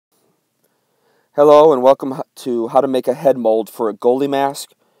Hello and welcome to how to make a head mold for a goalie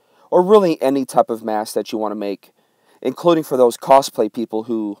mask, or really any type of mask that you want to make, including for those cosplay people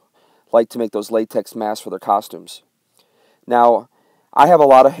who like to make those latex masks for their costumes. Now, I have a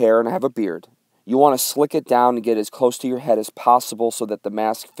lot of hair and I have a beard. You want to slick it down and get as close to your head as possible so that the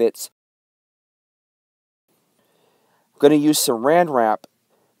mask fits. I'm going to use saran wrap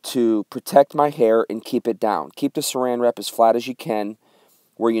to protect my hair and keep it down. Keep the saran wrap as flat as you can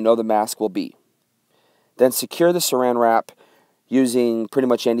where you know the mask will be. Then secure the saran wrap using pretty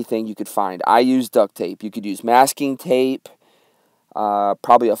much anything you could find. I use duct tape. You could use masking tape,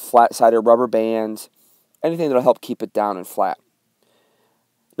 probably a flat-sided rubber band, anything that will help keep it down and flat.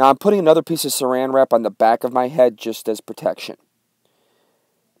 Now I'm putting another piece of saran wrap on the back of my head just as protection.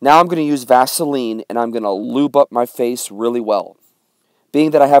 Now I'm going to use Vaseline and I'm going to lube up my face really well.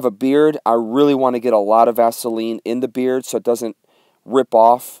 Being that I have a beard, I really want to get a lot of Vaseline in the beard so it doesn't rip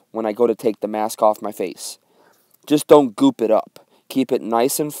off when I go to take the mask off my face. Just don't goop it up. Keep it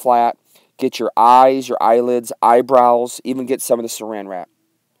nice and flat. Get your eyes, your eyelids, eyebrows, even get some of the saran wrap.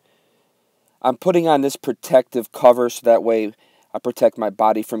 I'm putting on this protective cover so that way I protect my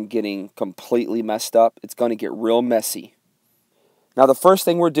body from getting completely messed up. It's going to get real messy. Now the first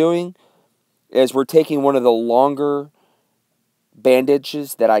thing we're doing is we're taking one of the longer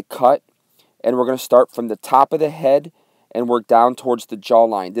bandages that I cut, and we're going to start from the top of the head and work down towards the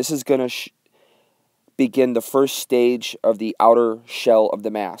jawline. This is going to begin the first stage of the outer shell of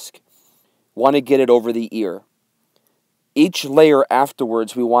the mask. Want to get it over the ear. Each layer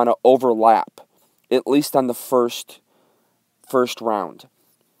afterwards we want to overlap, at least on the first round.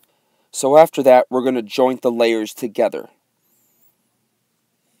 So after that we're going to joint the layers together.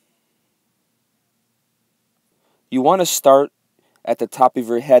 You want to start at the top of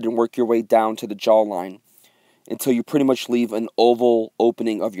your head and work your way down to the jawline until you pretty much leave an oval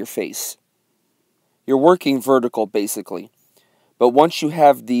opening of your face. You're working vertical basically, but once you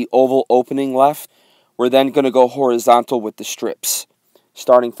have the oval opening left, we're then going to go horizontal with the strips,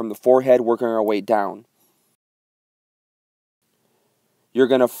 starting from the forehead, working our way down. You're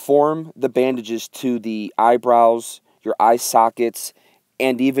going to form the bandages to the eyebrows, your eye sockets,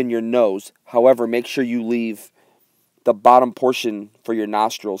 and even your nose. However, make sure you leave the bottom portion for your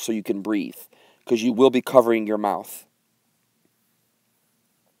nostrils so you can breathe, because you will be covering your mouth.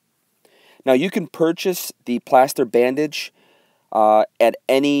 Now you can purchase the Plaster Bandage at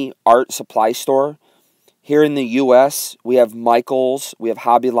any art supply store. Here in the U.S., we have Michael's, we have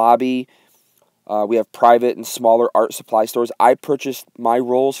Hobby Lobby, we have private and smaller art supply stores. I purchased my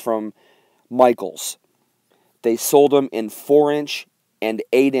rolls from Michael's. They sold them in 4-inch and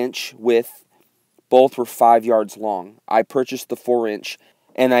 8-inch width. Both were 5 yards long. I purchased the 4-inch,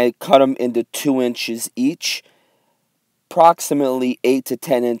 and I cut them into 2 inches each, approximately 8 to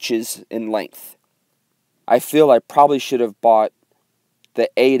 10 inches in length. I feel I probably should have bought the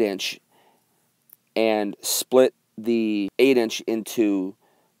 8-inch and split the 8-inch into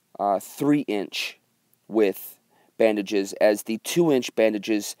 3-inch width bandages, as the 2-inch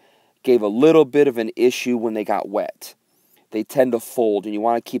bandages gave a little bit of an issue when they got wet. They tend to fold, and you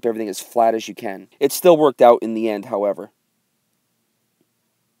want to keep everything as flat as you can. It still worked out in the end, however.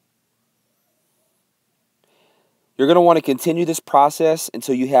 You're going to want to continue this process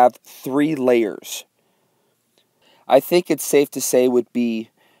until you have 3 layers. I think it's safe to say it would be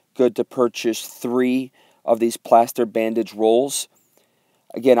good to purchase 3 of these Plaster Bandage rolls.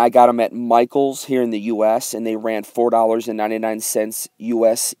 Again, I got them at Michael's here in the U.S., and they ran $4.99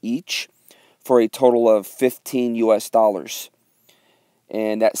 U.S. each, for a total of $15 US.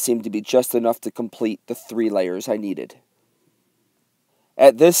 And that seemed to be just enough to complete the 3 layers I needed.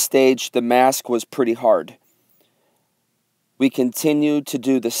 At this stage, the mask was pretty hard. We continued to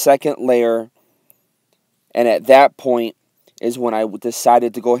do the second layer, and at that point is when I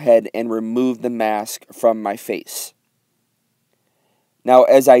decided to go ahead and remove the mask from my face. Now,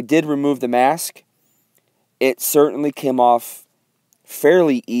 as I did remove the mask, it certainly came off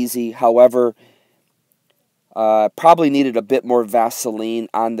fairly easy. However, probably needed a bit more Vaseline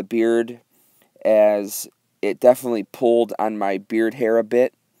on the beard, as it definitely pulled on my beard hair a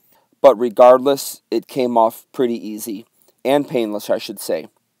bit. But regardless, it came off pretty easy and painless, I should say.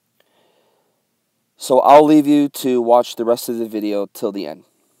 So I'll leave you to watch the rest of the video till the end.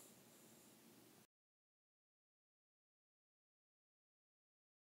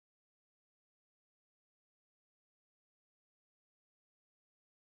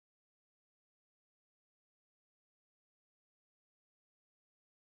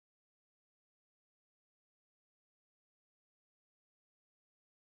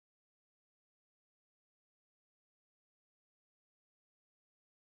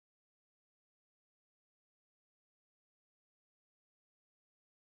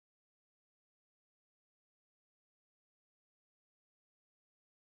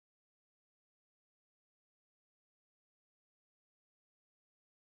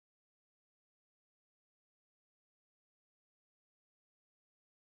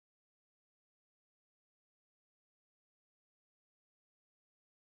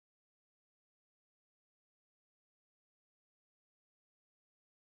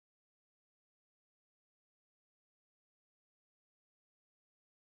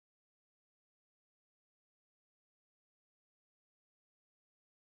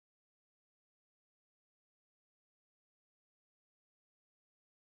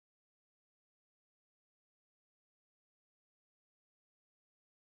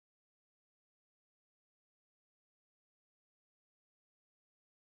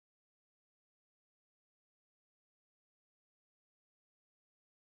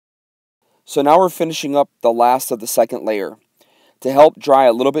 So now we're finishing up the last of the second layer. To help dry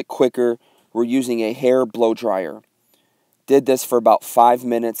a little bit quicker, we're using a hair blow dryer. Did this for about 5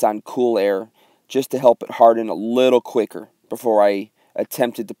 minutes on cool air just to help it harden a little quicker before I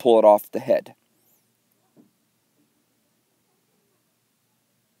attempted to pull it off the head.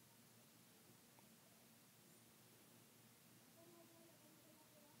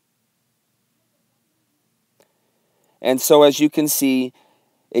 And so as you can see,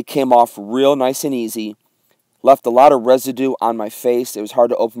 it came off real nice and easy. Left a lot of residue on my face. It was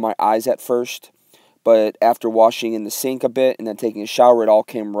hard to open my eyes at first, but after washing in the sink a bit and then taking a shower, it all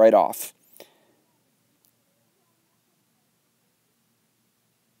came right off.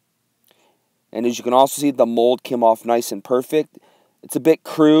 And as you can also see, the mold came off nice and perfect. It's a bit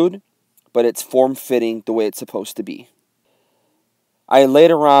crude, but it's form-fitting the way it's supposed to be. I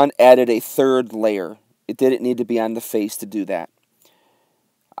later on added a third layer. It didn't need to be on the face to do that.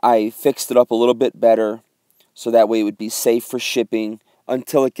 I fixed it up a little bit better so that way it would be safe for shipping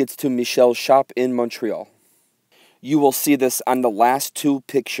until it gets to Michel's shop in Montreal. You will see this on the last two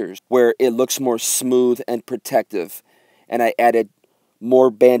pictures where it looks more smooth and protective, and I added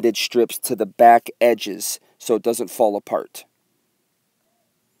more bandage strips to the back edges so it doesn't fall apart.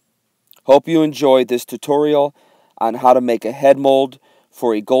 Hope you enjoyed this tutorial on how to make a head mold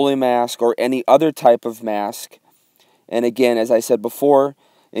for a goalie mask or any other type of mask. And again, as I said before,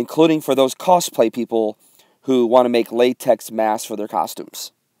 including for those cosplay people who want to make latex masks for their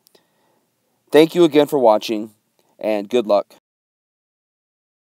costumes. Thank you again for watching, and good luck.